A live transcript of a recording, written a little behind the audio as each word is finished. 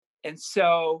And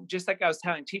so, just like I was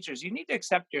telling teachers, you need to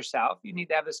accept yourself. You need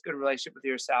to have this good relationship with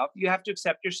yourself. You have to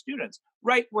accept your students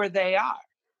right where they are.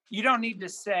 You don't need to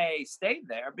say, stay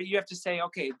there, but you have to say,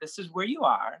 okay, this is where you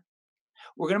are.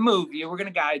 We're going to move you. We're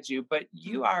going to guide you, but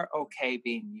you are okay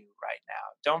being you right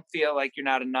now. Don't feel like you're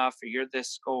not enough or you're this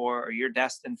score or you're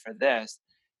destined for this.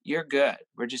 You're good.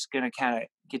 We're just going to kind of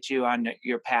get you on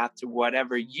your path to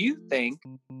whatever you think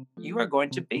you are going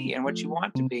to be and what you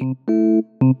want to be.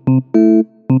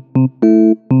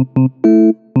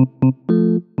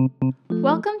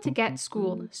 Welcome to Get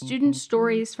Schooled, student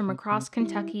stories from across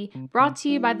Kentucky, brought to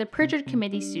you by the Pritchard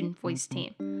Committee Student Voice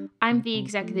Team. I'm the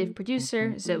executive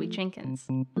producer, Zoe Jenkins.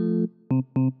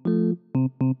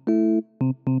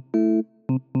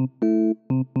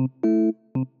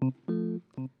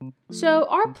 So,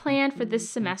 our plan for this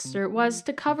semester was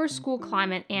to cover school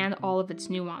climate and all of its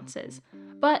nuances.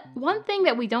 But one thing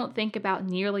that we don't think about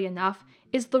nearly enough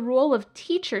is the role of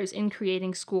teachers in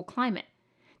creating school climate.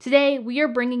 Today, we are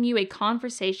bringing you a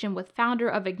conversation with founder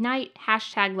of Ignite,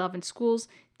 #LoveInSchools,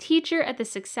 teacher at the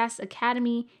Success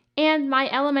Academy, and my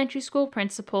elementary school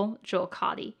principal, Joel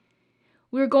Cotty.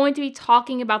 We're going to be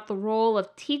talking about the role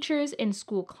of teachers in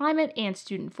school climate and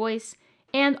student voice,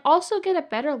 and also get a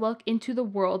better look into the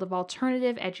world of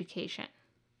alternative education.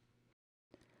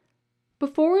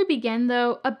 Before we begin,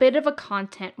 though, a bit of a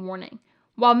content warning.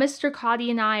 While Mr. Cotty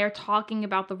and I are talking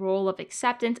about the role of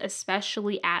acceptance,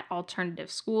 especially at alternative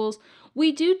schools,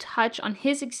 we do touch on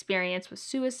his experience with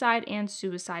suicide and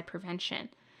suicide prevention.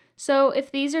 So if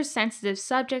these are sensitive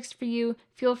subjects for you,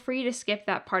 feel free to skip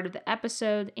that part of the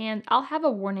episode, and I'll have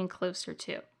a warning closer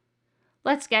too.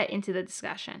 Let's get into the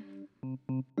discussion.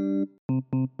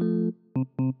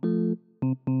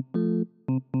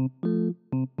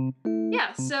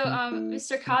 Yeah, so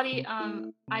Mr. Cotty,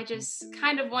 I just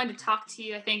kind of wanted to talk to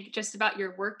you, I think, just about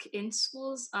your work in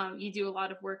schools. You do a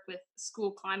lot of work with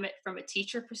school climate from a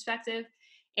teacher perspective,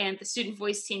 and the Student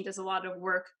Voice team does a lot of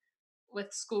work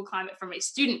with school climate from a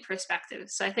student perspective.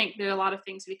 So I think there are a lot of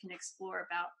things we can explore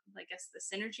about, I guess, the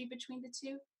synergy between the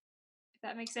two, if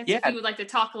that makes sense. If Yeah. you would like to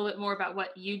talk a little bit more about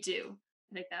what you do,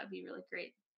 I think that would be really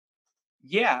great.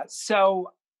 Yeah.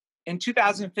 So in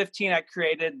 2015, I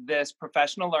created this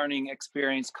professional learning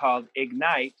experience called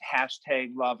Ignite,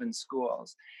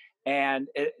 #LoveInSchools. And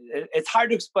it's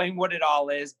hard to explain what it all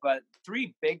is, but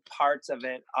three big parts of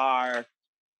it are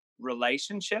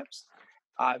relationships.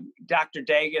 Dr.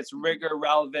 Daggett's rigor,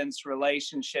 relevance,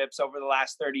 relationships over the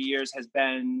last 30 years has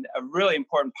been a really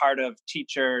important part of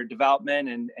teacher development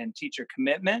and teacher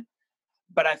commitment.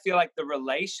 But I feel like the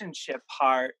relationship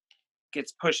part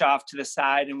gets pushed off to the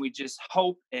side and we just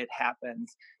hope it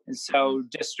happens. And so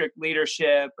district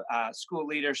leadership, school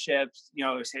leaderships,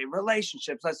 say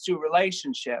relationships, let's do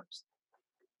relationships.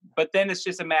 But then it's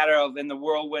just a matter of in the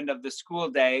whirlwind of the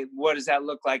school day, what does that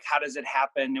look like? How does it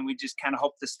happen? And we just kind of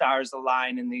hope the stars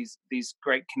align and these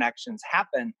great connections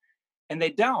happen. And they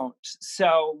don't.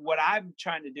 So what I'm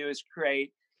trying to do is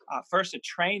create first a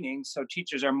training so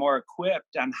teachers are more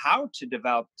equipped on how to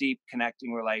develop deep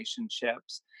connecting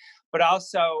relationships, but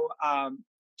also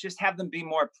just have them be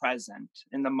more present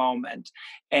in the moment.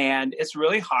 And it's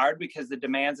really hard because the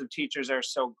demands of teachers are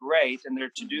so great and their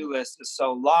to-do list is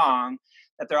so long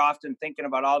that they're often thinking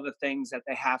about all the things that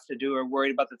they have to do or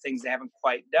worried about the things they haven't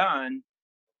quite done,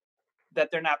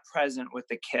 that they're not present with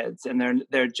the kids and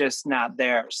they're just not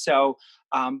there. So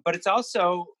but it's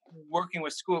also working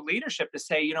with school leadership to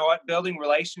say, you know what, building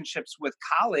relationships with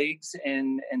colleagues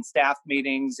in staff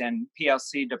meetings and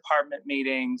PLC department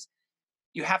meetings,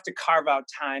 you have to carve out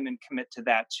time and commit to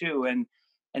that too. And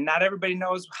not everybody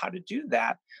knows how to do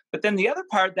that. But then the other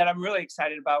part that I'm really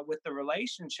excited about with the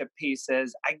relationship piece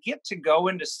is I get to go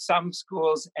into some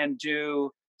schools and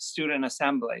do student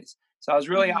assemblies. So I was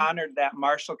really honored that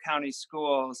Marshall County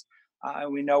Schools,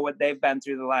 we know what they've been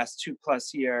through the last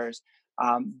 2+ years.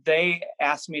 They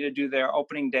asked me to do their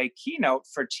opening day keynote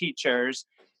for teachers.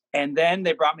 And then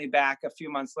they brought me back a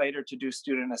few months later to do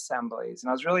student assemblies. And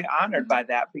I was really honored by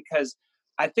that because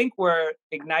I think where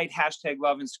Ignite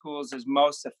 #LoveInSchools is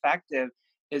most effective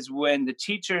is when the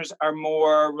teachers are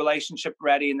more relationship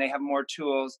ready and they have more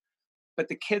tools, but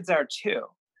the kids are too.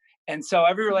 And so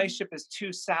every relationship is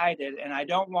two-sided. And I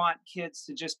don't want kids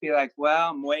to just be like, well,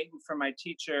 I'm waiting for my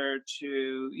teacher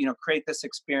to, create this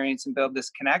experience and build this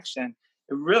connection.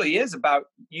 It really is about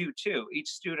you too, each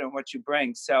student, what you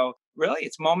bring. So really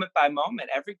it's moment by moment.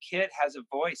 Every kid has a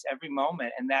voice every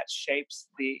moment, and that shapes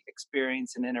the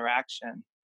experience and interaction.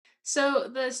 So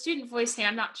the Student Voice team,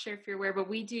 I'm not sure if you're aware, but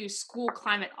we do school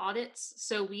climate audits.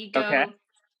 So we Okay. go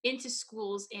into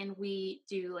schools and we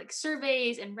do like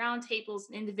surveys and roundtables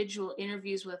and individual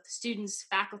interviews with students,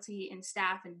 faculty, and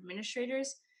staff and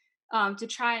administrators to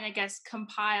try and, I guess,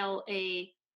 compile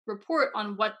a report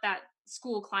on what that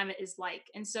school climate is like.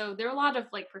 And so there are a lot of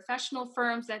like professional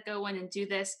firms that go in and do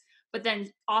this, but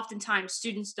then oftentimes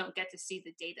students don't get to see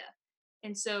the data.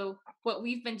 And so what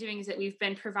we've been doing is that we've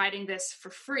been providing this for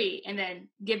free and then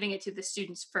giving it to the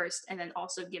students first and then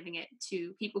also giving it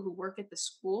to people who work at the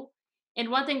school. And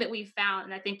one thing that we've found,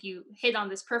 and I think you hit on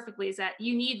this perfectly, is that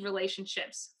you need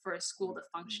relationships for a school to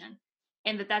function,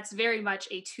 and that's very much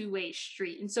a two-way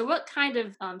street. And so, what kind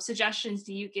of suggestions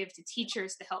do you give to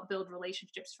teachers to help build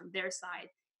relationships from their side?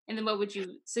 And then, what would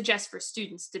you suggest for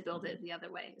students to build it the other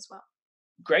way as well?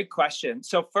 Great question.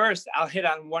 So first, I'll hit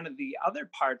on one of the other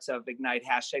parts of Ignite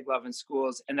 #Love in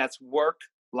Schools, and that's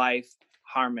work-life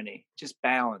harmony, just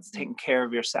balance, taking care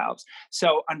of yourselves.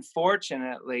 So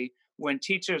unfortunately, when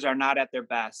teachers are not at their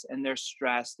best and they're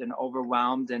stressed and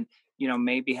overwhelmed and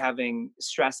maybe having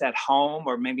stress at home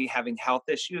or maybe having health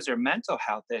issues or mental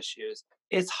health issues,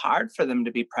 it's hard for them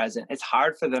to be present. It's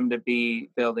hard for them to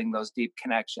be building those deep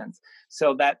connections.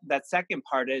 So that second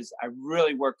part is I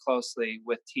really work closely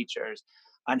with teachers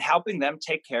on helping them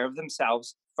take care of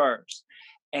themselves first.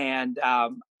 And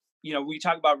we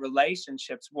talk about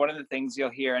relationships. One of the things you'll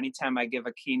hear anytime I give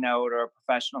a keynote or a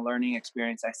professional learning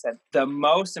experience, I said the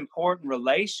most important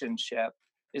relationship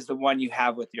is the one you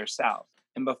have with yourself.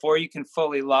 And before you can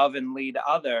fully love and lead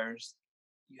others,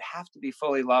 you have to be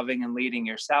fully loving and leading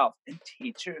yourself. And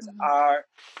teachers Mhm. are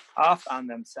off on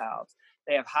themselves.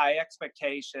 They have high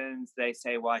expectations. They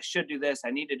say, well, I should do this.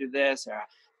 I need to do this, or I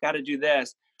got to do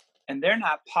this. And they're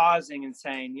not pausing and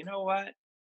saying, you know what?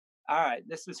 All right,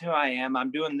 this is who I am.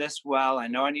 I'm doing this well. I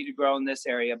know I need to grow in this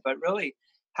area, but really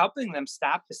helping them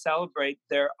stop to celebrate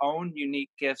their own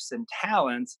unique gifts and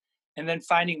talents, and then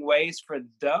finding ways for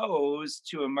those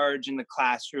to emerge in the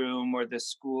classroom or the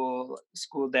school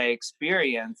day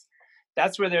experience.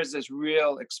 That's where there's this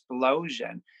real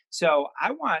explosion. So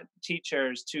I want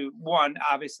teachers to, one,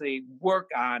 obviously work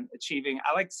on achieving,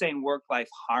 I like saying work life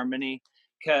harmony,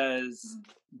 because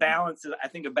balance is, I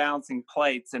think, of balancing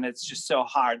plates, and it's just so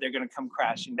hard. They're going to come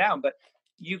crashing down. But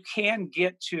you can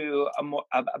get to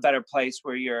a better place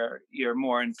where you're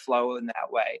more in flow in that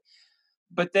way.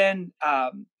 But then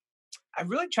I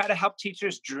really try to help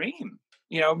teachers dream.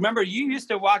 Remember, you used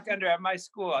to walk under at my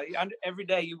school every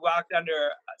day. You walked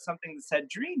under something that said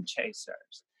 "Dream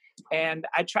Chasers," and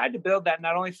I tried to build that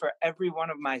not only for every one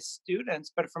of my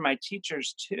students, but for my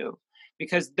teachers too,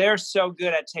 because they're so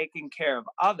good at taking care of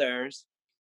others,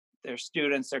 their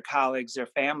students, their colleagues, their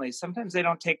families. Sometimes they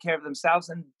don't take care of themselves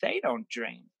and they don't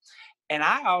dream. And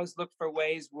I always look for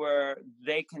ways where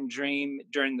they can dream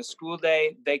during the school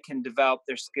day. They can develop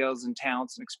their skills and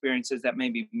talents and experiences that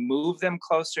maybe move them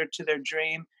closer to their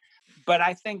dream. But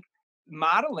I think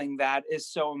modeling that is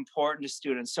so important to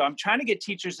students. So I'm trying to get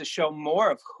teachers to show more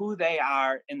of who they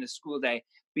are in the school day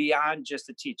beyond just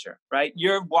a teacher, right?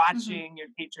 You're Mhm. watching your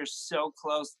teachers so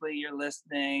closely, you're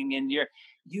listening, and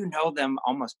you know them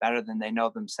almost better than they know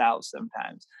themselves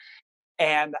sometimes.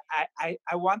 And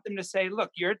I want them to say,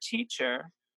 look, you're a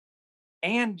teacher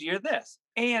and you're this,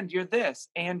 and you're this,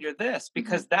 and you're this, Mhm.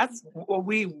 because that's what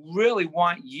we really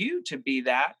want you to be.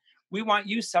 That we want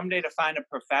you someday to find a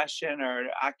profession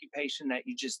or occupation that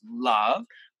you just love,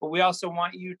 but we also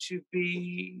want you to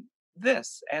be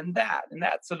this and that and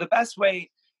that. So the best way,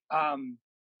 um,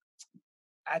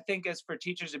 I think, is for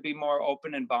teachers to be more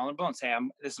open and vulnerable and say,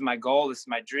 this is my goal, this is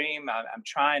my dream, I'm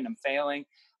trying, I'm failing.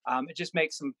 It just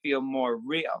makes them feel more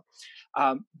real.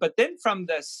 But then from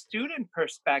the student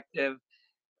perspective,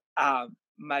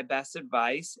 my best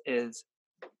advice is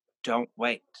don't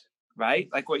wait, right?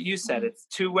 Like what you said, Mhm. it's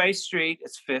two-way street,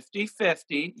 it's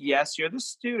 50-50. Yes, you're the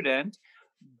student,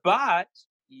 but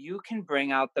you can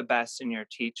bring out the best in your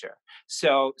teacher.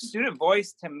 So student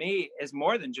voice to me is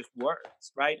more than just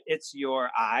words, right? It's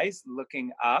your eyes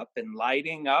looking up and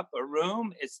lighting up a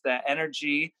room. It's the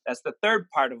energy. That's the third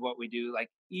part of what we do.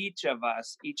 Like each of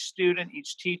us, each student,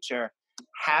 each teacher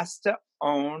has to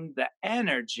own the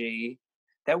energy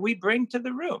that we bring to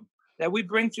the room, that we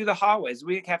bring through the hallways,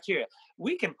 we cafeteria.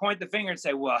 We can point the finger and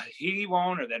say, well, he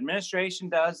won't, or the administration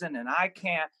doesn't, and I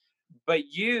can't. But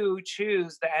you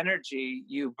choose the energy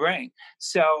you bring.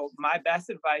 So my best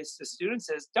advice to students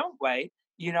is don't wait.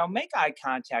 Make eye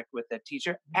contact with the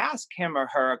teacher. Ask him or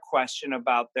her a question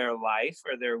about their life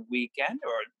or their weekend,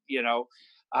 or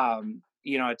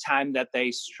a time that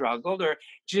they struggled, or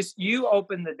just you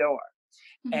open the door.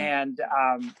 Mhm. And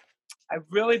I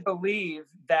really believe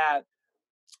that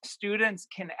students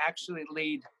can actually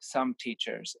lead some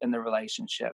teachers in the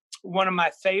relationship. one of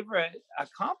my favorite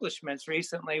accomplishments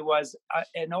recently was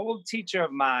an old teacher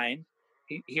of mine.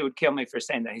 He would kill me for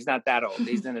saying that. He's not that old.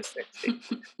 He's in his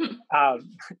 60s.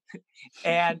 Um,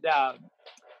 and a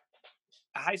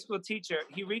high school teacher,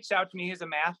 he reached out to me. He's a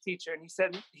math teacher. And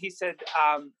he said,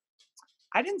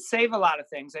 I didn't save a lot of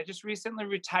things. I just recently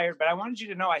retired, but I wanted you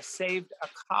to know I saved a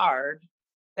card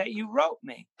that you wrote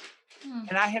me.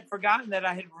 And I had forgotten that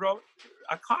I had wrote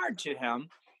a card to him,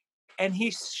 and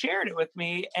he shared it with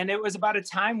me. And it was about a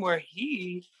time where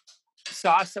he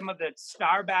saw some of the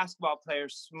star basketball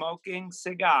players smoking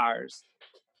cigars,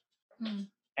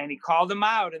 and he called them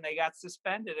out, and they got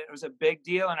suspended. It was a big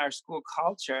deal in our school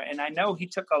culture. And I know he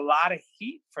took a lot of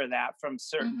heat for that from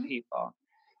certain people.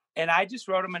 And I just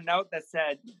wrote him a note that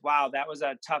said, wow, that was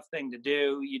a tough thing to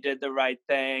do. You did the right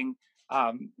thing.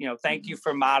 Thank you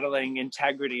for modeling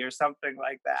integrity or something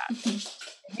like that.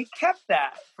 And he kept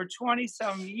that for 20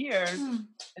 some years.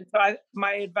 And so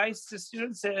my advice to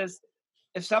students is,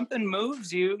 if something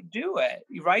moves you, do it.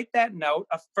 You write that note,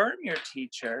 affirm your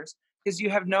teachers, because you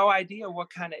have no idea what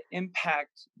kind of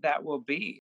impact that will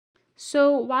be.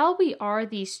 So, while we are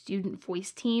the student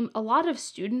voice team, a lot of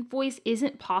student voice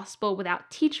isn't possible without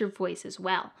teacher voice as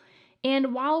well.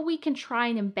 And while we can try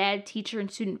and embed teacher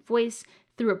and student voice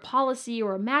through a policy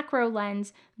or a macro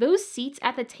lens, those seats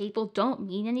at the table don't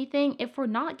mean anything if we're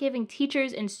not giving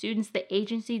teachers and students the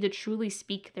agency to truly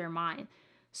speak their mind.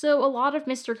 So, a lot of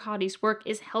Mr. Cotty's work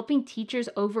is helping teachers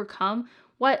overcome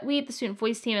what we at the student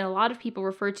voice team and a lot of people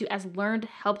refer to as learned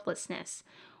helplessness,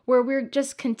 where we're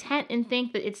just content and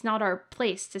think that it's not our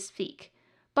place to speak.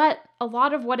 But a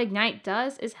lot of what Ignite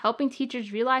does is helping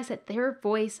teachers realize that their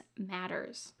voice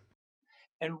matters.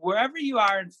 And wherever you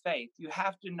are in faith, you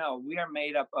have to know we are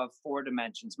made up of 4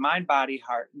 dimensions: mind, body,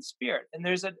 heart, and spirit. And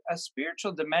there's a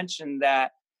spiritual dimension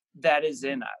that is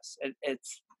in us.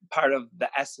 It's part of the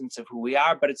essence of who we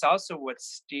are, but it's also what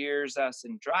steers us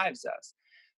and drives us.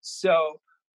 So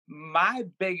my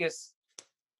biggest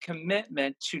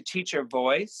commitment to teacher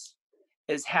voice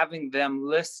is having them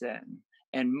listen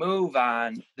and move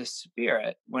on the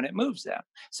spirit when it moves them.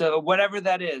 So whatever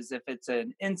that is, if it's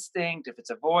an instinct, if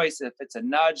it's a voice, if it's a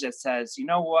nudge that says, you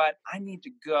know what, I need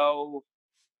to go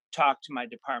talk to my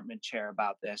department chair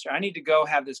about this, or I need to go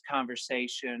have this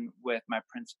conversation with my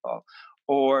principal,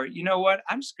 or you know what,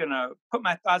 I'm just going to put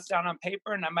my thoughts down on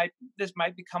paper and this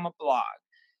might become a blog.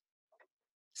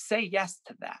 Say yes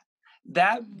to that.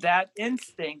 That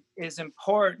instinct is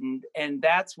important, and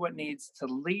that's what needs to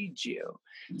lead you.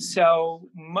 So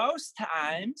most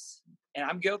times, and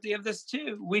I'm guilty of this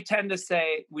too, we tend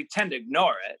to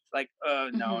ignore it, like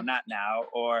no, not now,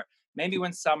 or maybe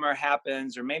when summer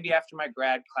happens, or maybe after my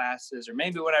grad classes, or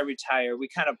maybe when I retire. We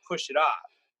kind of push it off.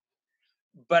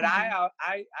 But I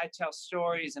tell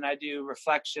stories, and I do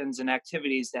reflections and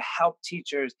activities to help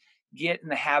teachers get in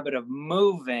the habit of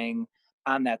moving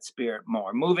on that spirit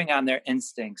more, moving on their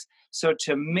instincts. So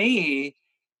to me,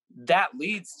 that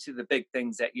leads to the big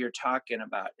things that you're talking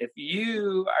about. If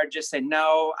you are just saying,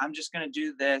 no, I'm just going to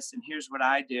do this, and here's what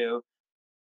I do,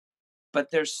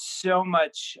 but there's so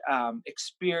much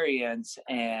experience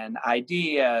and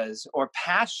ideas or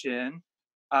passion,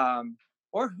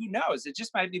 or who knows, it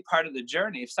just might be part of the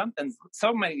journey. If something,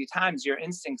 so many times your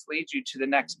instincts lead you to the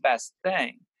next best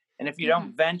thing. And if you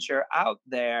don't venture out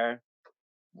there,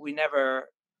 we never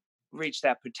reach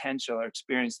that potential or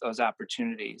experience those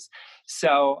opportunities.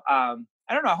 So I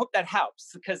don't know. I hope that helps,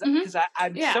 because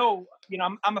I'm so,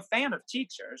 I'm a fan of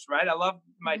teachers, right? I love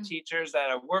my teachers that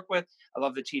I work with. I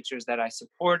love the teachers that I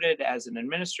supported as an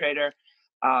administrator.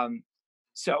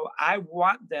 So I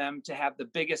want them to have the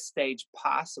biggest stage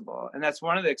possible. And that's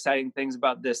one of the exciting things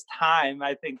about this time.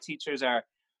 I think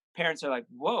parents are like,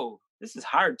 whoa, this is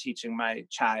hard teaching my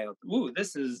child. Ooh,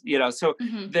 this is, so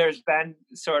there's been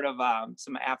sort of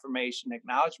some affirmation,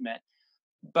 acknowledgement.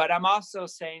 But I'm also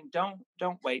saying, don't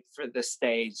wait for the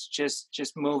stage.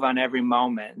 Just move on every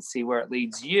moment and see where it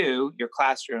leads you, your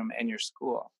classroom, and your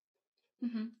school.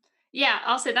 Yeah,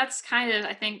 I'll say that's kind of,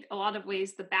 I think, a lot of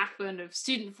ways the backbone of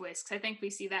student voice. Because I think we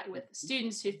see that with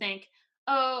students who think,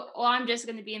 oh, well, I'm just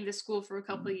going to be in this school for a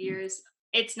couple of years.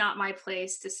 It's not my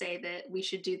place to say that we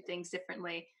should do things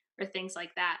differently or things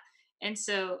like that. And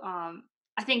so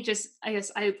I think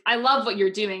I love what you're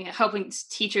doing, helping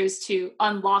teachers to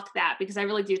unlock that, because I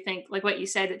really do think, like what you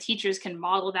said, that teachers can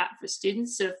model that for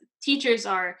students. So if teachers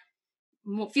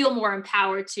feel more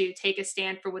empowered to take a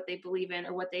stand for what they believe in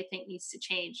or what they think needs to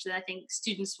change, then I think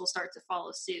students will start to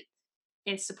follow suit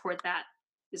and support that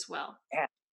as well. Yeah.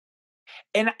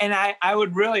 And I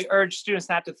would really urge students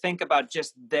not to think about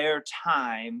just their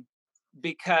time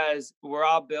because we're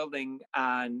all building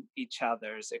on each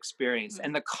other's experience. Mhm.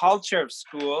 And the culture of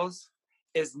schools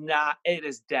is not, it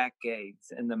is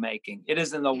decades in the making. It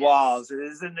is in the Yes. walls, it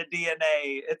is in the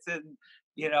DNA, it's in,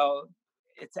 you know,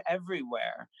 it's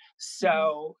everywhere. Mhm.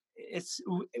 So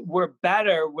we're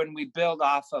better when we build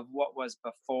off of what was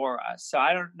before us. So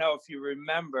I don't know if you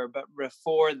remember, but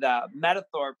before the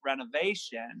Metathorpe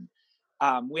renovation,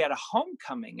 we had a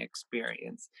homecoming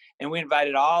experience, and we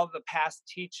invited all the past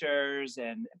teachers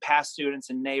and past students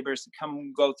and neighbors to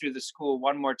come go through the school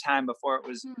one more time before it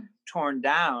was Mm. torn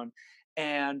down.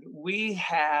 And we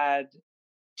had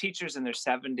teachers in their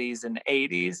 70s and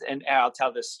 80s, and I'll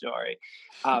tell this story.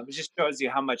 It just shows you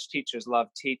how much teachers love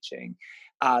teaching.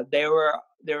 There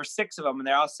were six of them, and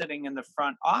they're all sitting in the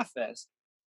front office.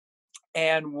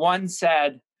 And one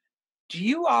said, "Do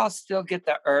you all still get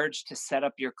the urge to set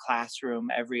up your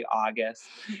classroom every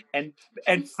August?" And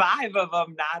five of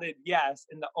them nodded yes.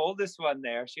 And the oldest one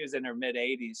there, she was in her mid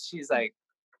 80s. She's like,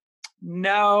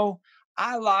 "No,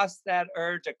 I lost that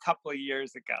urge a couple of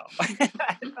years ago."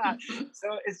 I thought,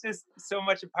 so it's just so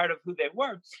much a part of who they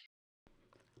were.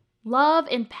 Love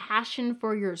and passion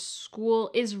for your school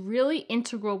is really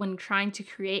integral when trying to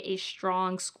create a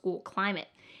strong school climate.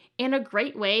 And a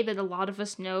great way that a lot of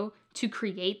us know to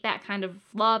create that kind of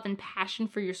love and passion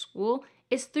for your school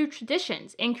is through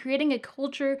traditions and creating a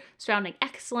culture surrounding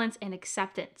excellence and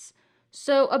acceptance.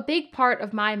 So, a big part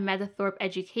of my Metathorpe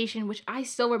education, which I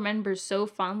still remember so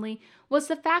fondly, was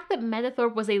the fact that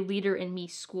Metathorpe was a leader in me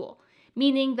school,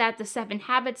 meaning that the 7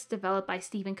 habits developed by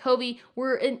Stephen Covey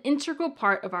were an integral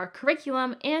part of our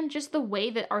curriculum and just the way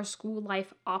that our school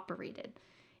life operated.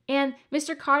 And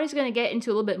Mr. Carter is going to get into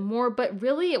a little bit more, but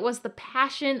really it was the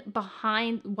passion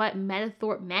behind what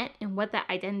Metathorpe meant and what that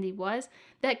identity was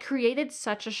that created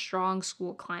such a strong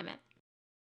school climate.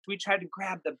 We tried to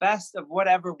grab the best of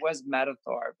whatever was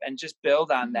Metathorpe and just build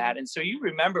on Mhm. that. And so you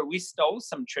remember we stole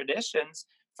some traditions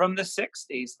from the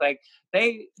 60s. Like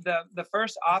the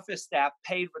first office staff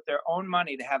paid with their own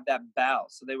money to have that bell.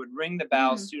 So they would ring the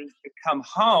bell, Mm. students could come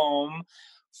home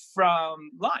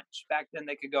from lunch. Back then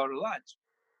they could go to lunch.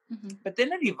 Mhm. But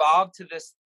then it evolved to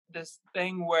this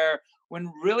thing where when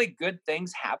really good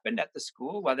things happened at the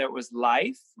school, whether it was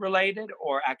life related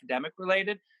or academic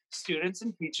related, students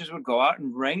and teachers would go out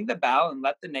and ring the bell and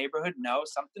let the neighborhood know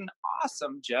something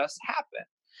awesome just happened.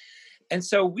 And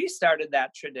so we started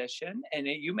that tradition, and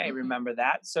you may Mhm. remember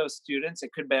that. So students,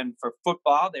 it could have been for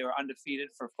football, they were undefeated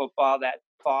for football that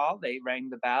fall, they rang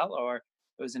the bell, or it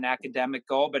was an academic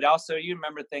goal. But also, you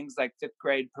remember things like fifth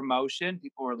grade promotion,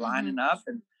 people were lining Mhm. up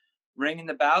and ringing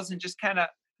the bells and just kind of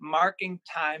marking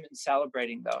time and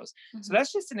celebrating those. So Mhm.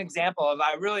 that's just an example of,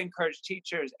 I really encourage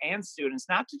teachers and students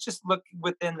not to just look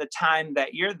within the time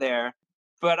that you're there,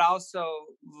 but also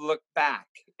look back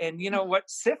and, you know Mhm. what,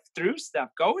 sift through stuff,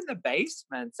 go in the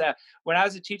basements. When I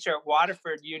was a teacher at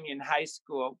Waterford Union High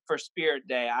School for Spirit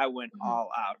Day, I went Mhm.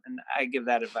 all out, and I give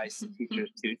that advice to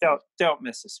teachers too. Don't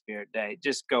miss a Spirit Day,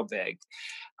 just go big.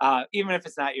 Even if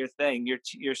it's not your thing,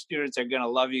 your students are going to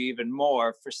love you even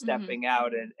more for Mhm. stepping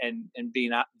out and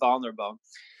being vulnerable.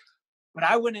 But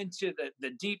I went into the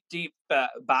deep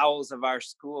bowels of our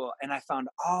school, and I found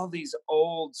all these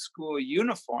old school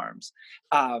uniforms,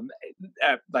 um,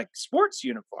 like sports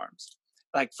uniforms,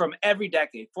 like from every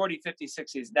decade, 40, 50,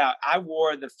 60s. Now I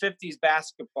wore the 50s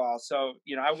basketball, so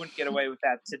I wouldn't get away with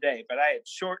that today, but I had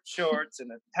short shorts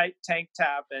and a tight tank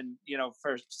top, and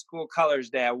for school colors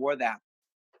day I wore that.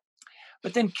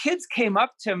 But then kids came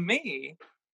up to me.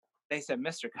 They said,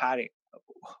 "Mr. Cotty,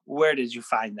 where did you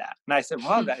find that?" And I said,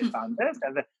 "Well, I found this."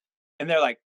 And they're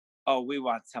like, "Oh, we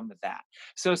want some of that."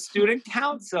 So student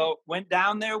council went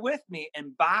down there with me,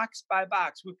 and box by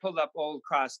box, we pulled up old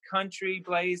cross country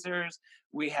blazers.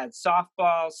 We had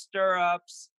softball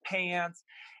stirrups, pants.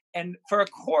 And for a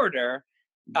quarter,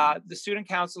 the student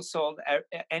council sold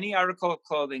any article of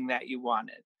clothing that you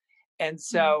wanted. And Mhm.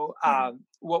 so,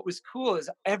 what was cool is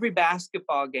every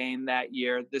basketball game that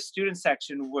year, the student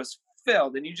section was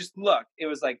filled, and you just look. It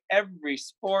was like every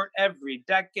sport, every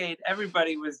decade,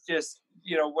 everybody was just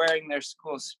wearing their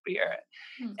school spirit.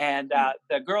 Mhm. And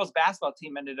the girls' basketball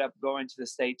team ended up going to the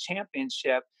state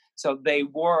championship, so they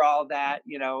wore all that,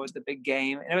 at the big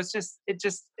game, and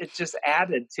it just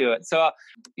added to it. So,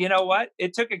 you know what?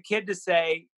 It took a kid to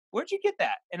say, "Where'd you get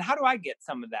that? And how do I get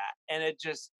some of that?" And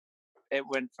it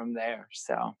went from there.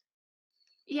 So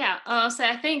Yeah, so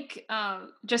I think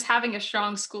just having a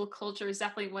strong school culture is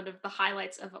definitely one of the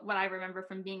highlights of what I remember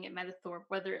from being at Metathorpe,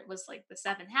 whether it was like the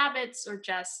 7 habits or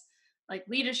just like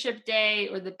leadership day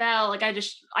or the bell. Like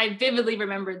I vividly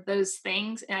remembered those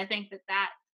things. And I think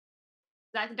that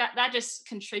that just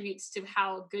contributes to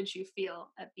how good you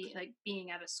feel at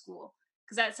being at a school,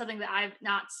 because that's something that I've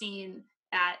not seen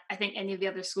at, I think, any of the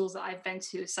other schools that I've been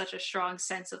to, such a strong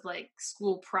sense of like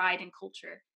school pride and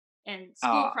culture. And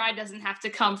school Uh, pride doesn't have to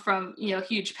come from,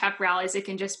 huge pep rallies. It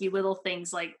can just be little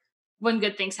things like when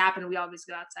good things happen, we always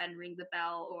go outside and ring the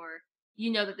bell, or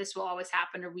that this will always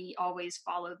happen, or we always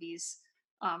follow these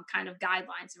kind of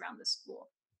guidelines around the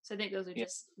school. So I think those are yeah.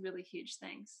 just really huge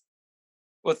things.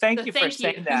 Well, thank So you for thank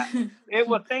you. saying that.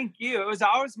 Well, thank you. It was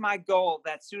always my goal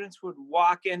that students would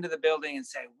walk into the building and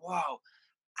say, "Whoa,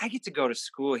 I get to go to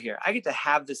school here. I get to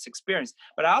have this experience,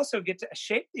 but I also get to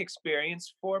shape the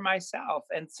experience for myself."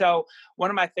 And so,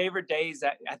 one of my favorite days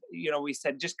that we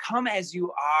said, just come as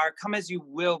you are, come as you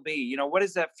will be. What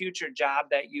is that future job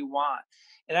that you want?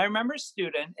 And I remember a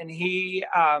student, and he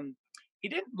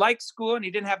didn't like school, and he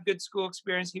didn't have good school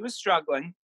experience. He was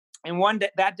struggling. And one day,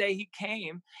 that day, he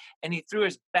came and he threw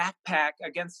his backpack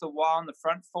against the wall in the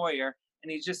front foyer,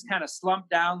 and he just kind of slumped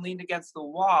down, leaned against the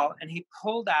wall, and he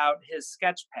pulled out his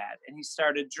sketch pad and he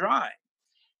started drawing.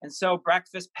 And so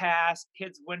breakfast passed,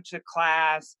 kids went to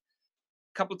class.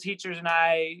 A couple teachers and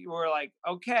I were like,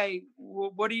 "Okay,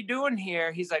 what are you doing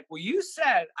here?" He's like, "Well, you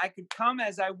said I could come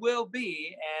as I will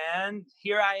be, and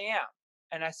here I am."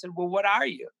 And I said, "Well, what are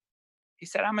you?" He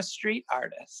said, "I'm a street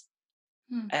artist."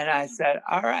 Hmm. And I said,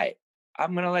 "All right,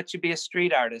 I'm going to let you be a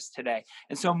street artist today."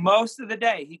 And so most of the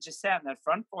day, he just sat in that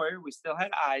front foyer. We still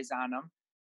had eyes on him,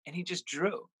 and he just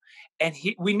drew. And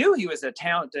we knew he was a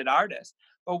talented artist.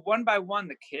 But one by one,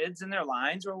 the kids in their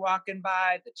lines were walking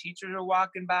by, the teachers were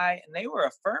walking by, and they were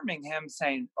affirming him,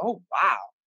 saying, "Oh, wow,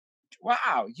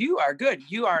 wow, you are good.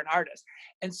 You are an artist."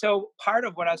 And so part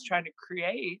of what I was trying to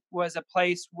create was a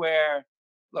place where,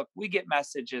 look, we get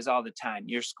messages all the time.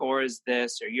 Your score is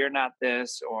this, or you're not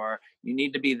this, or you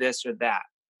need to be this or that.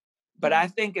 But I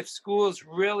Mhm. think if schools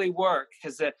really work,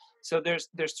 so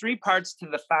there's three parts to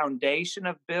the foundation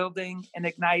of building and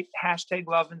ignite hashtag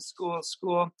love in school: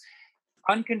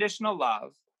 unconditional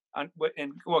love, and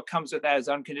what comes with that is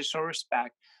unconditional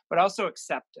respect, but also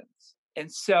acceptance. And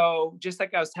so, just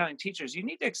like I was telling teachers, you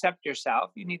need to accept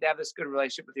yourself. You need to have this good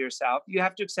relationship with yourself. You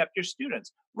have to accept your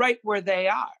students right where they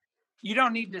are. You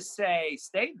don't need to say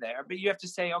stay there, but you have to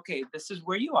say, okay, this is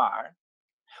where you are.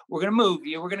 We're going to move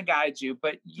you, we're going to guide you,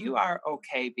 but you Mhm. are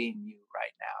okay being you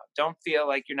right now. Don't feel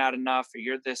like you're not enough, or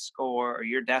you're this score, or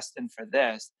you're destined for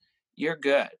this. You're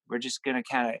good. We're just going to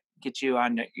kind of get you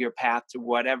on your path to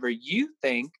whatever you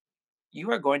think you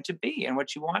are going to be and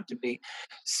what you want to be.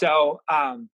 So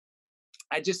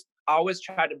I just always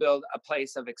try to build a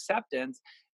place of acceptance.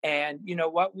 And you know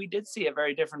what? We did see a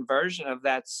very different version of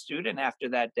that student after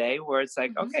that day, where it's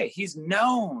like, Mhm. okay, he's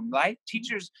known, right?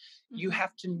 Teachers, you Mhm.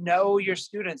 have to know your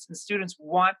students, and students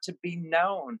want to be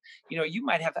known. You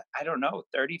might have, I don't know,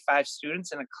 35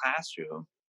 students in a classroom.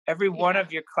 Every one Yeah.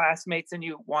 of your classmates and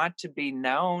you want to be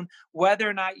known, whether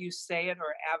or not you say it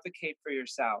or advocate for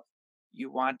yourself. You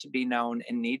want to be known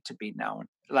and need to be known.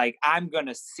 Like, I'm going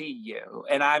to see you,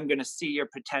 and I'm going to see your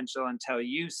potential until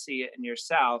you see it in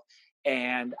yourself.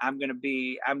 And I'm going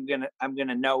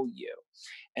to know you.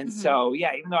 And Mhm. so,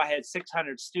 yeah, even though I had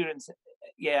 600 students,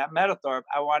 yeah, at Meadowthorpe,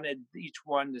 I wanted each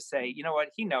one to say, you know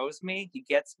what, he knows me, he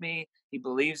gets me, he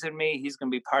believes in me, he's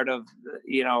going to be part of,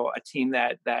 a team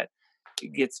that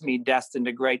gets me destined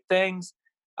to great things.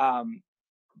 Um,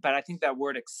 but I think that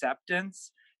word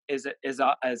acceptance is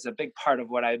a big part of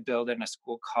what I build in a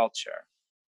school culture.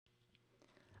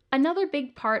 Another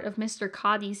big part of Mr.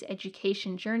 Coddy's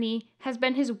education journey has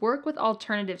been his work with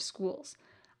alternative schools.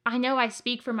 I know I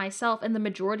speak for myself and the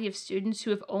majority of students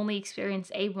who have only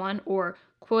experienced A1 or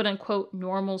quote unquote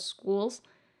normal schools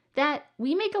that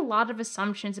we make a lot of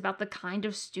assumptions about the kind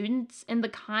of students and the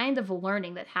kind of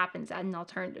learning that happens at an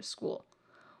alternative school.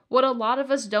 What a lot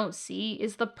of us don't see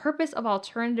is the purpose of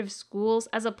alternative schools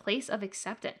as a place of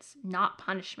acceptance, not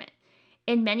punishment.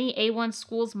 In many A1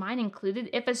 schools, mine included,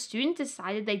 if a student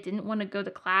decided they didn't want to go to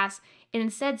class and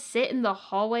instead sit in the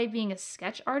hallway being a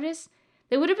sketch artist,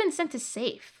 they would have been sent to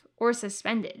SAFE or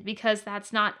suspended because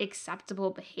that's not acceptable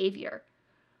behavior.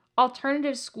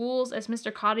 Alternative schools, as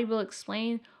Mr. Cotty will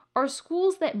explain, are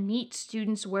schools that meet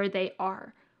students where they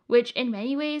are, which in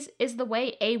many ways is the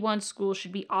way A1 schools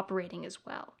should be operating as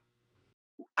well.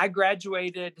 I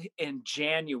graduated in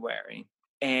January,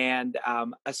 and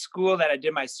a school that I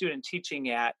did my student teaching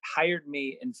at hired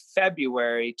me in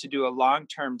February to do a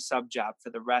long-term sub job for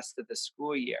the rest of the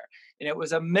school year. And it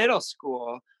was a middle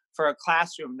school for a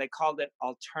classroom. They called it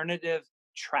alternative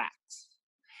tracks.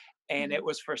 And Mhm. it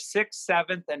was for sixth,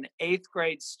 seventh, and eighth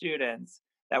grade students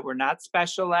that were not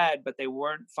special ed, but they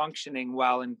weren't functioning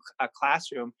well in a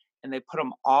classroom. And they put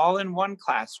them all in one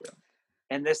classroom.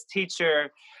 And this teacher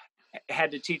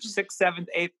had to teach sixth, seventh,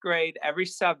 eighth grade, every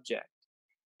subject.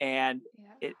 And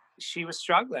she was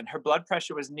struggling. Her blood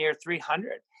pressure was near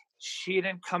 300. She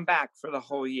didn't come back for the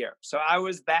whole year. So I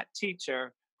was that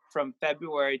teacher from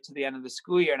February to the end of the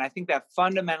school year. And I think that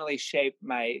fundamentally shaped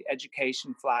my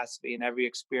education philosophy and every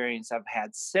experience I've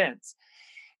had since.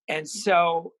 And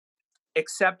so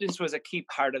acceptance was a key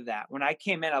part of that. When I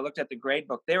came in, I looked at the grade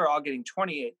book. They were all getting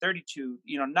 28, 32,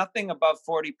 nothing above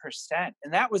 40%.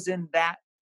 And that was in that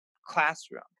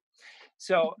classroom.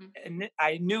 So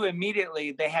I knew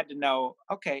immediately they had to know,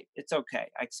 okay, it's okay.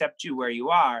 I accept you where you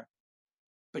are,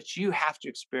 but you have to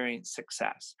experience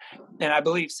success. And I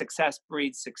believe success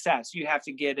breeds success. You have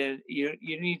to get it. You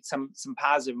need some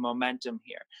positive momentum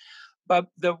here. But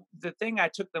the thing I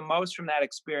took the most from that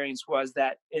experience was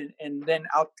that, and then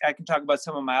I can talk about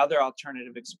some of my other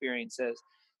alternative experiences.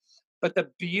 But the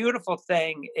beautiful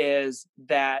thing is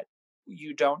that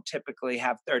you don't typically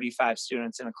have 35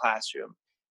 students in a classroom.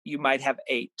 You might have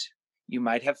 8, you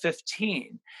might have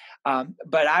 15.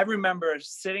 But I remember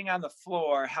sitting on the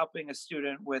floor helping a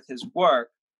student with his work,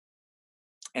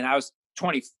 and I was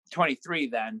 23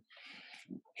 then.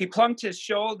 He plunked his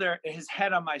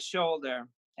head on my shoulder,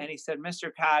 and he said,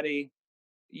 "Mr. Cotty,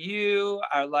 you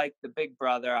are like the big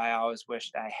brother I always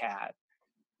wished I had."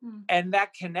 And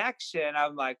that connection,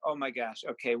 I'm like, oh my gosh,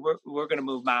 okay, we're going to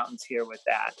move mountains here with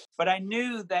that. But I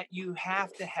knew that you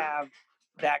have to have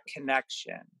that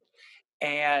connection.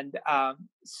 And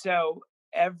so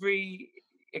every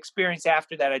experience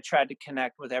after that, I tried to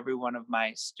connect with every one of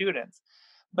my students.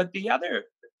 But the other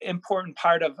important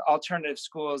part of alternative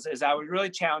schools is I would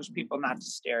really challenge people not to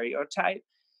stereotype.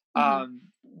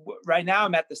 Right now,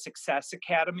 I'm at the Success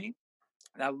Academy.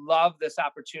 And I love this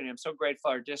opportunity. I'm so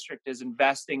grateful our district is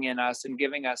investing in us and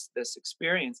giving us this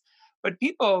experience. But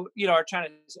people, are trying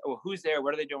to say, well, who's there?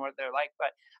 What are they doing? What they're like?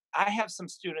 But I have some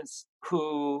students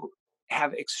who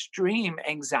have extreme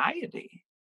anxiety,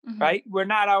 right? We're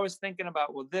not always thinking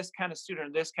about, well, this kind of student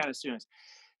or this kind of students.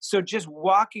 So just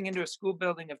walking into a school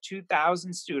building of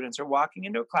 2,000 students or walking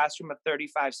into a classroom of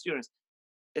 35 students,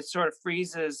 it sort of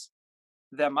freezes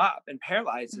them up and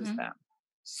paralyzes them.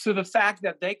 So the fact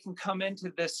that they can come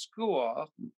into this school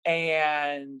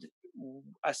and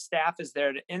a staff is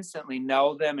there to instantly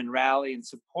know them and rally and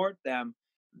support them,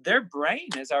 their brain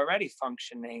is already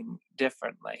functioning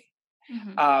differently.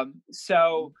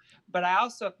 But I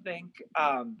also think...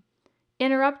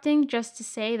 Interrupting just to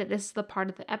say that this is the part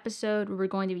of the episode where we're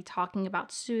going to be talking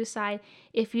about suicide.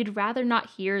 If you'd rather not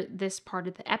hear this part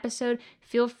of the episode,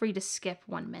 feel free to skip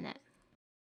 1 minute.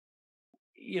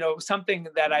 Something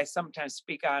that I sometimes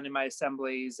speak on in my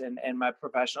assemblies and my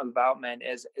professional development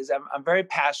is I'm very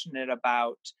passionate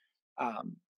about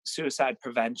suicide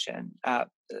prevention.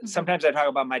 Sometimes I talk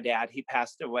about my dad. He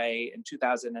passed away in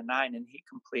 2009 and he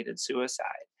completed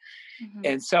suicide.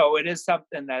 And so it is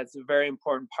something that's a very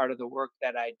important part of the work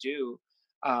that I do.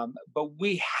 But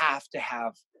we have to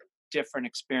have different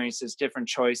experiences, different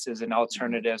choices and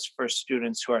alternatives for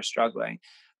students who are struggling.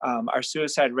 Our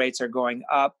suicide rates are going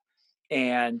up.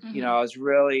 And, I was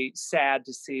really sad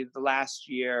to see the last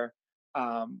year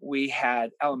we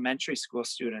had elementary school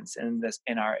students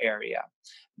in our area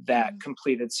that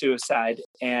completed suicide.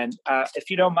 And if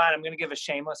you don't mind, I'm going to give a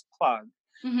shameless plug.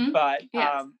 But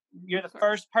you're the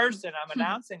first person I'm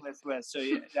announcing this with. So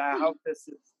I hope this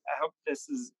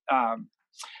is,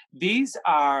 these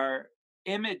are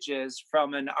images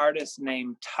from an artist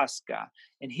named Tuska.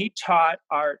 And he taught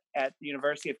art at the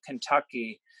University of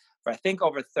Kentucky for I think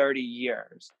over 30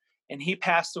 years. And he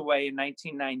passed away in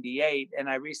 1998. And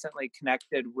I recently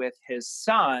connected with his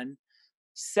son,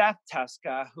 Seth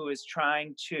Tuska, who is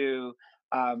trying to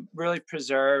really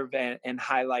preserve and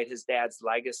highlight his dad's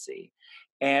legacy.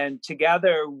 And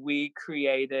together we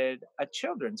created a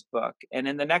children's book. And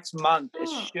in the next month, it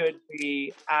should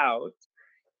be out.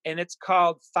 And it's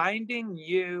called Finding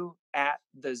You at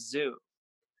the Zoo.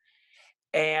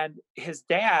 And his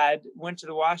dad went to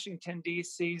the Washington,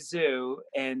 D.C. Zoo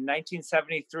in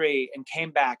 1973 and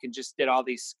came back and just did all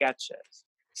these sketches.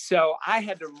 So I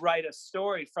had to write a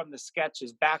story from the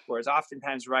sketches backwards.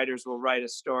 Oftentimes writers will write a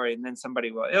story and then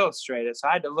somebody will illustrate it. So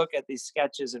I had to look at these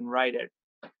sketches and write it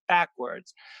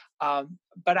backwards.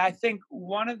 But I think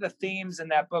one of the themes in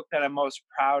that book that I'm most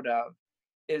proud of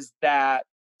is that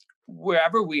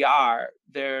wherever we are,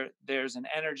 there's an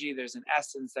energy, there's an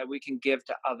essence that we can give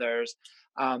to others.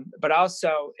 But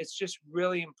also, it's just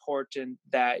really important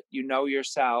that you know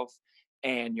yourself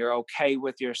and you're okay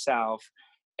with yourself,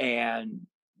 and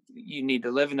you need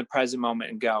to live in the present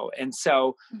moment and go. And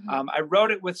so I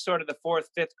wrote it with sort of the 4th,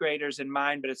 5th graders in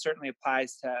mind, but it certainly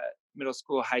applies to middle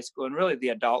school, high school, and really the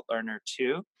adult learner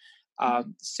too.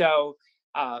 Mhm. So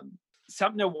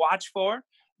something to watch for,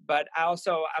 but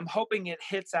I'm hoping it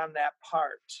hits on that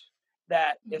part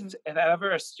that Mhm. if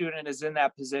ever a student is in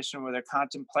that position where they're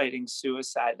contemplating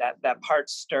suicide, that part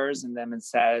stirs in them and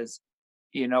says,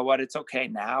 you know what, it's okay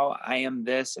now. I am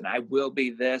this and I will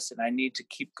be this and I need to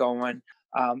keep going.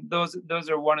 Those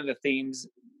are one of the themes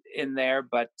in there.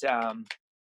 But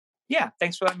yeah,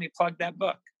 thanks for letting me plug that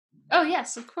book. Oh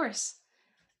yes, of course.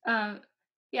 Um,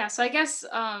 yeah, so I guess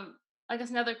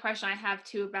another question I have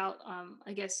too about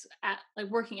I guess at like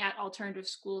working at alternative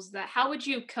schools, that how would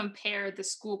you compare the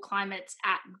school climates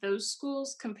at those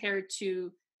schools compared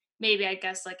to maybe I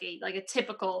guess like a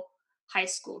typical high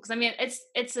school? Because I mean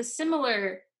it's a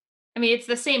similar, I mean it's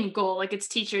the same goal, like it's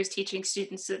teachers teaching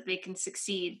students so that they can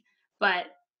succeed, but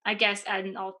I guess at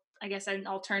an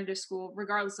alternative school,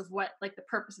 regardless of what like the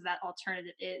purpose of that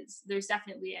alternative is, there's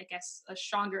definitely, I guess, a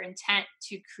stronger intent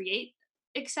to create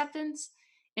acceptance.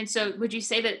 And so, would you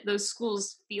say that those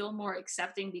schools feel more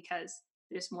accepting because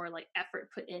there's more like effort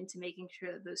put into making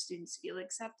sure that those students feel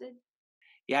accepted?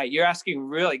 Yeah, you're asking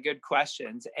really good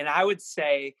questions, and I would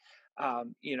say,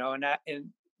 and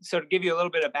so to give you a little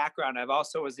bit of background, I've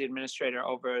also was the administrator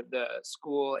over the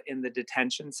school in the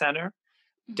detention center,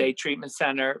 Hmm. day treatment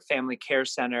center, family care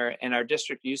center, and our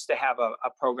district used to have a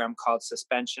program called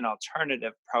suspension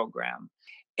alternative program,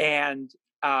 and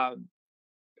um,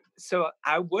 so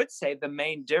I would say the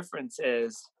main difference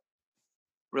is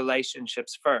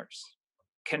relationships first,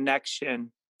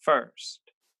 connection first,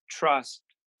 trust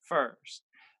first.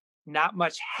 Not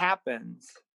much happens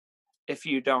if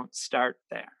you don't start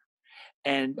there.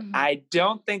 And Hmm. I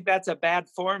don't think that's a bad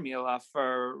formula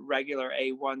for regular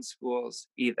A1 schools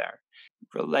either.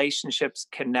 Relationships,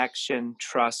 connection,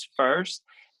 trust first.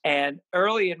 And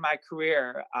early in my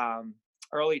career,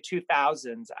 early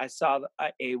 2000s, I saw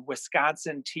a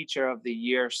Wisconsin Teacher of the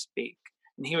Year speak,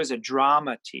 and he was a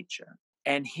drama teacher.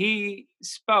 And he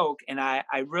spoke, and I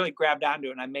really grabbed onto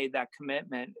it, and I made that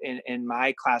commitment in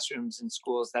my classrooms and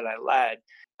schools that I led.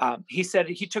 He said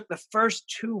he took the first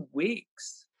 2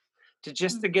 weeks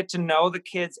to get to know the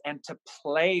kids and to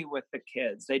play with the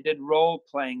kids. They did role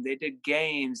playing, they did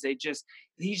games, he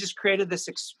just created this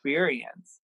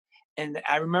experience. And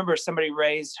I remember somebody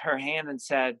raised her hand and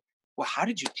said, "Well, how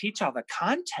did you teach all the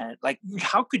content? Like,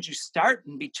 how could you start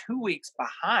and be 2 weeks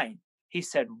behind?" He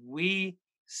said, "We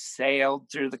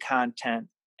sailed through the content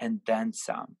and then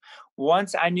some.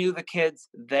 Once I knew the kids,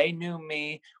 they knew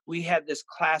me. We had this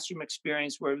classroom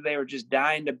experience where they were just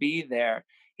dying to be there."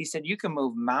 He said, "You can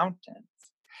move mountains."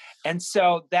 And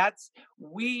so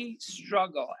we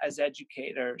struggle as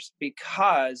educators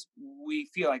because we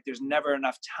feel like there's never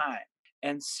enough time.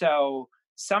 And so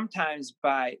sometimes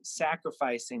by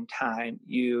sacrificing time,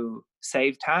 you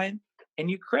save time and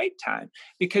you create time.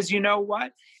 Because you know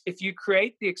what? If you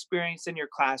create the experience in your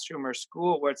classroom or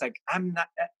school where it's like, I'm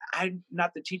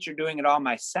not the teacher doing it all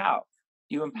myself,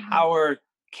 you Hmm. empower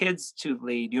kids to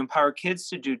lead, you empower kids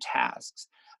to do tasks.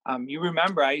 You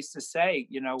remember, I used to say,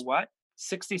 you know what?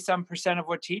 60 some percent of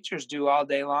what teachers do all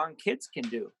day long, kids can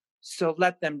do. So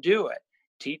let them do it.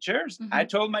 Teachers, I Hmm.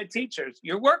 told my teachers,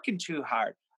 you're working too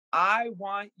hard. I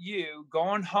want you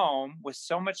going home with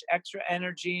so much extra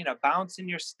energy and a bounce in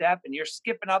your step, and you're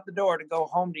skipping out the door to go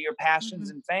home to your passions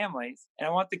Hmm. and families. And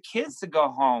I want the kids to go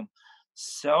home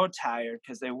so tired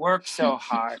because they work so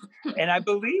hard. And I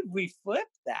believe we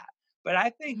flipped that. But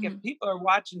I think if Hmm. people are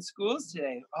watching schools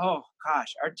today, oh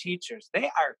gosh, our teachers,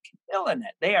 they are killing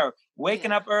it. They are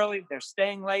waking Yeah. up early, they're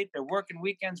staying late, they're working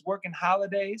weekends, working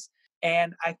holidays.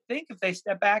 And I think if they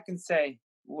step back and say,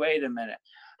 wait a minute,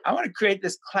 I want to create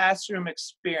this classroom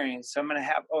experience. So I'm going to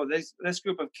have, this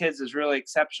group of kids is really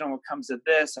exceptional when it comes to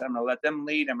this. I'm going to let them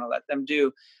lead. I'm going to let them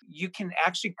do. You can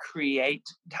actually create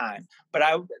time. But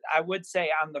I would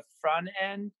say on the front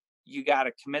end, you got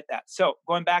to commit that. So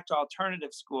going back to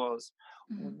alternative schools,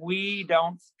 Hmm. we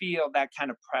don't feel that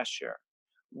kind of pressure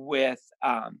with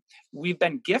we've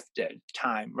been gifted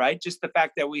time, right? Just the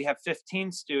fact that we have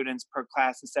 15 students per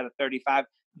class instead of 35,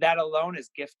 that alone is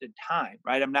gifted time,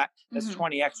 right? That's Hmm.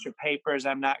 20 extra papers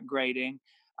I'm not grading,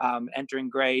 entering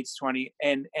grades, 20,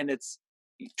 and it's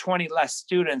 20 less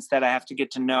students that I have to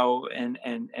get to know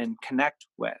and connect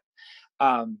with.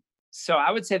 Um, so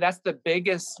I would say that's the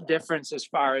biggest difference as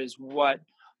far as what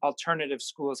alternative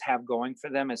schools have going for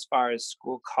them as far as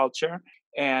school culture.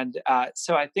 And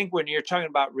so I think when you're talking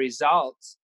about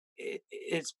results,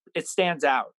 it stands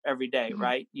out every day, Hmm.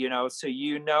 right? So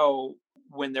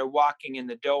when they're walking in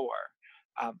the door,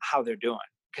 how they're doing.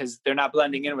 Because they're not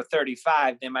blending in with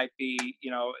 35, they might be,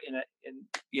 in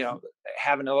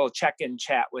having a little check-in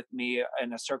chat with me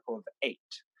in a circle of 8,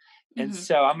 And Hmm.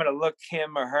 so I'm going to look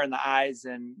him or her in the eyes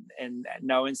and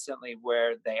know instantly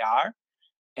where they are.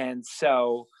 And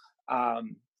so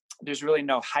um, there's really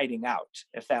no hiding out,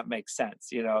 if that makes sense.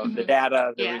 The Hmm.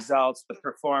 data, the Yeah. results, the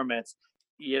performance,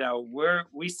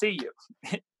 we see you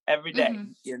every day,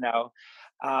 Hmm.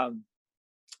 Um,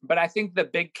 but I think the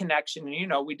big connection,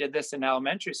 and we did this in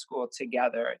elementary school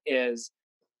together, is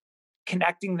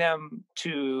connecting them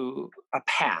to a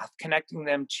path, connecting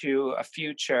them to a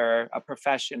future, a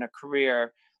profession, a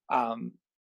career, um,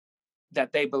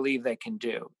 that they believe they can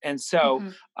do. And so Hmm.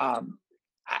 um,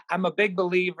 I'm a big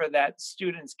believer that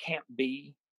students can't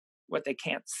be what they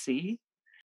can't see.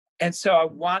 And so I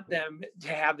want them to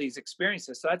have these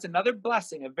experiences. So that's another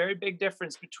blessing, a very big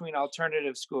difference between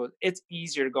alternative schools. It's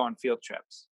easier to go on field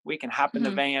trips. We can hop in the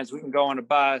Hmm. vans, we can go on a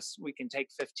bus, we can take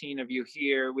 15 of you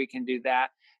here, we can do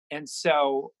that. And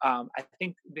so I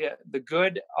think the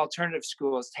good alternative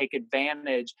schools take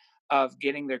advantage of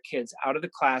getting their kids out of the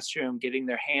classroom, getting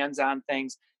their hands on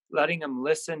things, letting them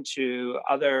listen to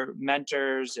other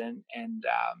mentors and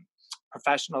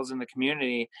professionals in the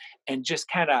community, and just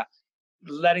kind of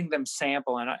letting them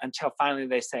sample until finally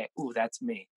they say, "Ooh, that's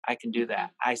me. I can do that.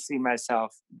 Hmm. I see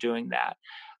myself doing that."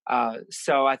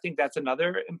 So I think that's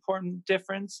another important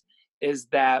difference, is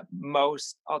that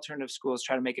most alternative schools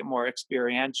try to make it more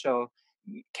experiential,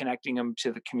 connecting them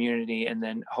to the community, and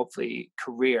then hopefully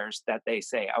careers that they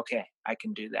say, "Okay, I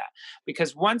can do that."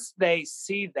 Because once they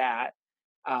see that,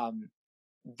 um,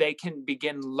 they can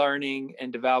begin learning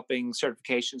and developing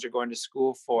certifications or going to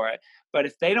school for it. But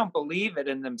if they don't believe it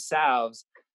in themselves,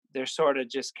 they're sort of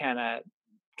just kind of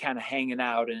hanging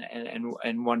out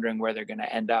and wondering where they're going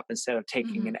to end up, instead of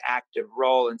taking Hmm. an active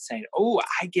role and saying, "Oh,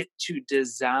 I get to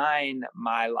design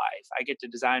my life. I get to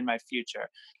design my future.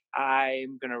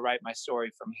 I'm going to write my story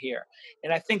from here."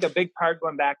 And I think a big part,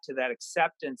 going back to that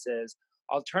acceptance, is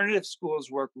alternative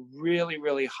schools work really,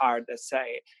 really hard to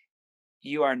say,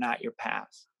 you are not your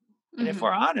past. And if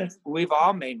we're Hmm. honest, we've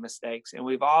all made mistakes and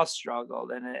we've all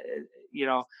struggled. And,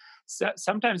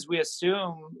 sometimes we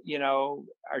assume,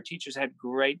 our teachers had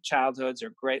great childhoods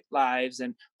or great lives.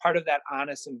 And part of that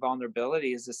honest and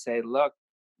vulnerability is to say, look,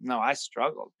 no, I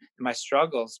struggled. And my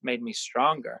struggles made me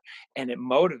stronger, and it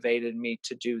motivated me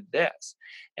to do this.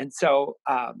 And so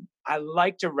I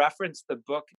like to reference the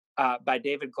book by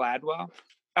David Gladwell.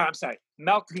 I'm sorry,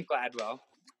 Malcolm Gladwell,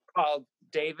 called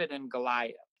David and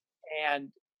Goliath.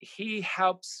 And he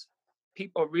helps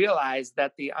people realize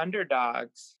that the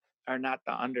underdogs are not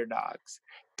the underdogs.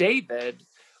 David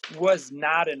was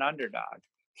not an underdog.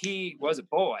 He was a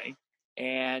boy,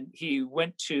 and he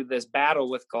went to this battle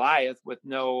with Goliath with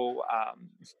no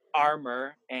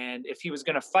armor. And if he was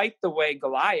going to fight the way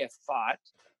Goliath fought,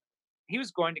 he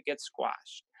was going to get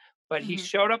squashed. But he Hmm.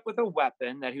 showed up with a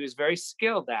weapon that he was very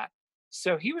skilled at.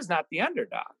 So he was not the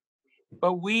underdog.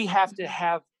 But we have to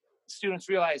have students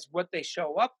realize what they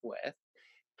show up with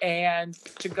and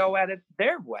to go at it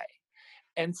their way.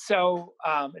 And so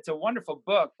it's a wonderful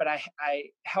book, but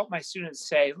I help my students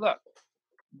say, look,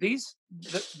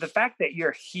 the fact that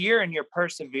you're here and you're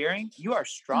persevering, you are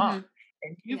strong. Hmm.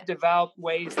 And you've Yeah. developed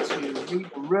ways to read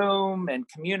the room and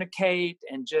communicate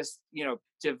and just,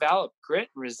 develop grit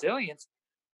and resilience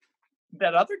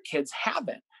that other kids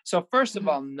haven't. So first of Hmm.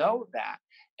 all, know that.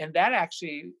 And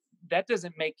that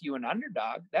doesn't make you an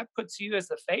underdog. That puts you as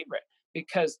the favorite,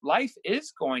 because life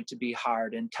is going to be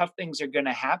hard and tough things are going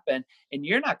to happen, and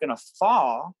you're not going to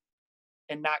fall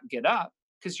and not get up,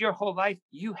 because your whole life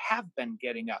you have been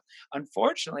getting up.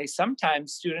 Unfortunately,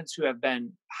 sometimes students who have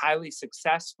been highly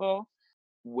successful,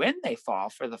 when they fall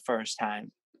for the first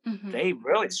time, Hmm. they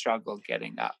really struggle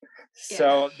getting up. Yeah.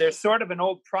 So there's sort of an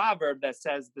old proverb that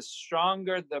says, the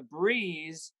stronger the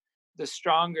breeze, the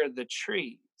stronger the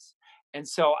trees. And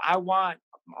so I want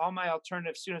all my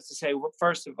alternative students to say, well,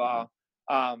 first of all,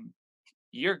 um,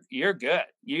 you're good.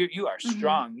 You are Hmm.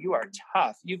 strong. You are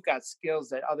tough. You've got skills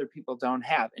that other people don't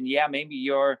have. And yeah, maybe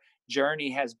your journey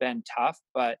has been tough,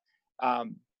 but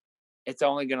um, it's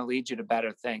only going to lead you to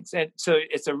better things. And so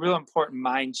it's a real important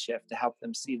mind shift to help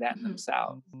them see that in Hmm.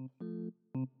 themselves.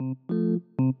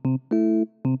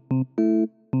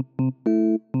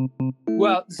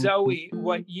 Well, Zoe,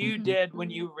 what you Hmm. did when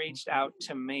you reached out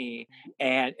to me,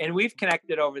 and we've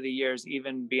connected over the years,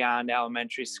 even beyond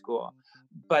elementary school,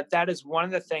 but that is one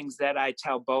of the things that I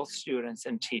tell both students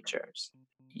and teachers.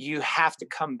 You have to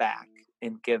come back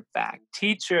and give back. Hmm.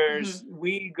 Teachers,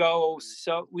 we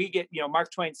get,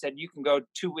 Mark Twain said, you can go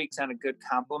 2 weeks on a good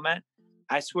compliment.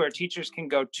 I swear teachers can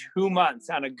go 2 months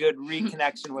on a good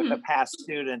reconnection with a past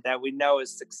student that we know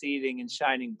is succeeding and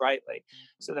shining brightly.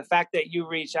 So the fact that you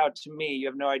reach out to me, you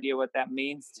have no idea what that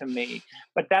means to me.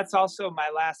 But that's also my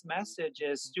last message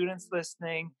is students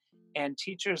listening and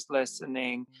teachers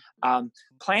listening,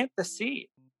 plant the seed.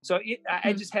 So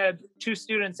I just had 2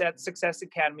 students at Success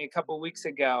Academy a couple of weeks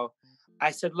ago.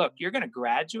 I said, look, you're going to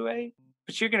graduate,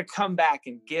 but you're going to come back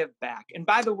and give back. And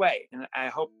by the way, and I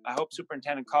hope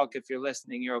Superintendent Kalk, if you're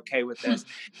listening, you're okay with this.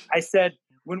 I said,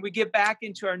 when we get back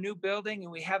into our new building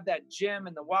and we have that gym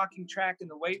and the walking track and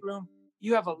the weight room,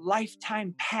 you have a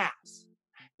lifetime pass,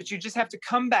 but you just have to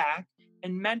come back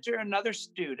and mentor another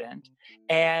student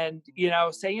and,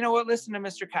 say, you know what, listen to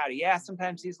Mr. Cotty. Yeah,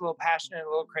 sometimes he's a little passionate, a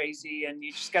little crazy, and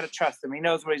you just got to trust him. He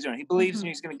knows what he's doing. He believes in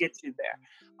you. He's going to get you there.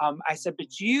 I said,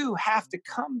 but you have to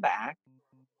come back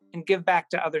and give back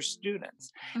to other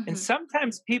students. And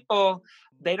sometimes people,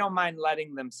 they don't mind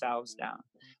letting themselves down.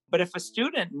 But if a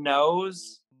student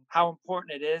knows how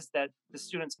important it is that the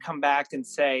students come back and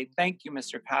say, thank you,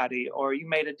 Mr. Cotty, or you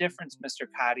made a difference, Mr.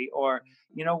 Cotty, or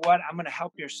you know what, I'm going to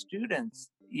help your students,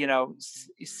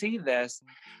 see this.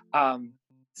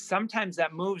 Sometimes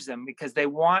that moves them because they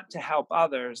want to help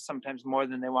others, sometimes more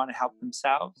than they want to help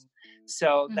themselves.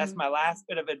 So that's my last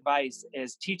bit of advice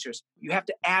is teachers, you have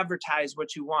to advertise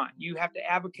what you want. You have to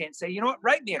advocate and say, you know what,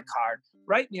 write me a card,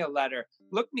 write me a letter,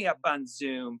 look me up on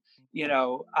Zoom,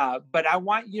 but I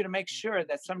want you to make sure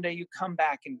that someday you come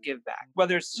back and give back,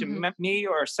 whether it's to me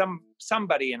or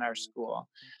somebody in our school,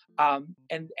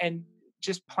 and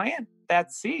just plant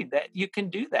that seed that you can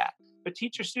do that. But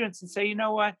teach your students and say, you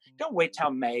know what, don't wait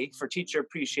till May for Teacher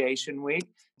Appreciation Week.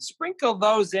 Sprinkle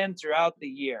those in throughout the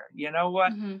year. You know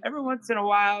what, every once in a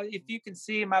while, if you can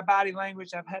see my body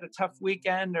language, I've had a tough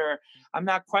weekend or I'm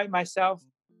not quite myself,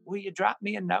 will you drop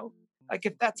me a note? Like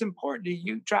if that's important to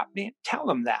you, drop me, tell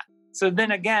them that. So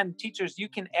then again, teachers, you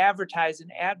can advertise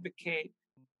and advocate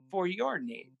for your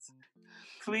needs.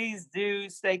 Please do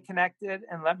stay connected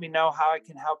and let me know how I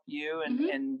can help you and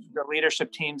the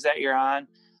leadership teams that you're on.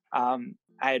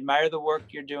 I admire the work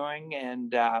you're doing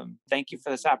and thank you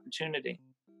for this opportunity.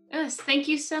 Yes, thank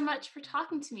you so much for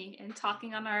talking to me and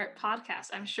talking on our podcast.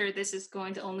 I'm sure this is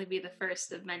going to only be the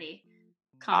first of many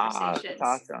conversations.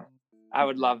 That's awesome. I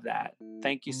would love that.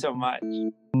 Thank you so much.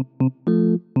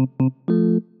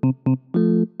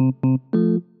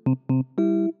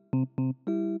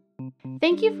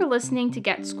 Thank you for listening to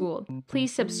Get Schooled.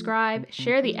 Please subscribe,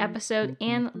 share the episode,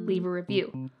 and leave a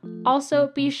review. Also,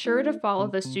 be sure to follow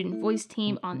the Student Voice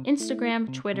Team on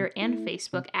Instagram, Twitter, and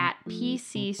Facebook at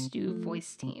PC Stu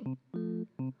Voice Team.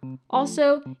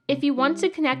 Also, if you want to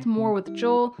connect more with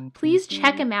Joel, please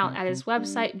check him out at his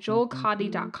website,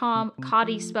 joelcotty.com,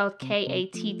 Cotty spelled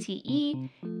Katte,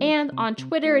 and on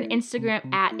Twitter and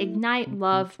Instagram at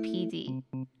IgniteLovePD.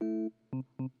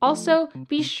 Also,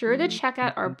 be sure to check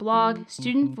out our blog,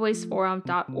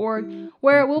 studentvoiceforum.org,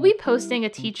 where we'll be posting a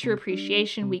Teacher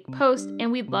Appreciation Week post,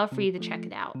 and we'd love for you to check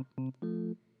it out.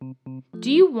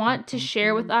 Do you want to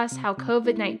share with us how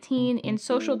COVID-19 and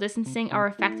social distancing are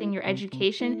affecting your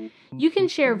education? You can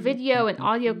share video and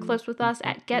audio clips with us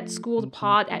at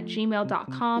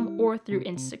getschooledpod@gmail.com or through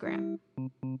Instagram.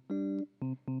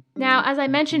 Now, as I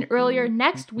mentioned earlier,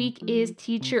 next week is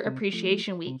Teacher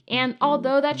Appreciation Week, and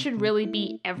although that should really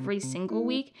be every single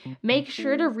week, make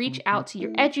sure to reach out to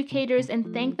your educators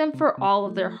and thank them for all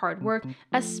of their hard work,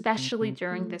 especially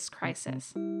during this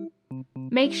crisis.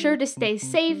 Make sure to stay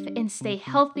safe and stay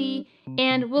healthy,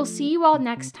 and we'll see you all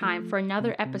next time for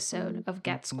another episode of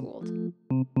Get Schooled.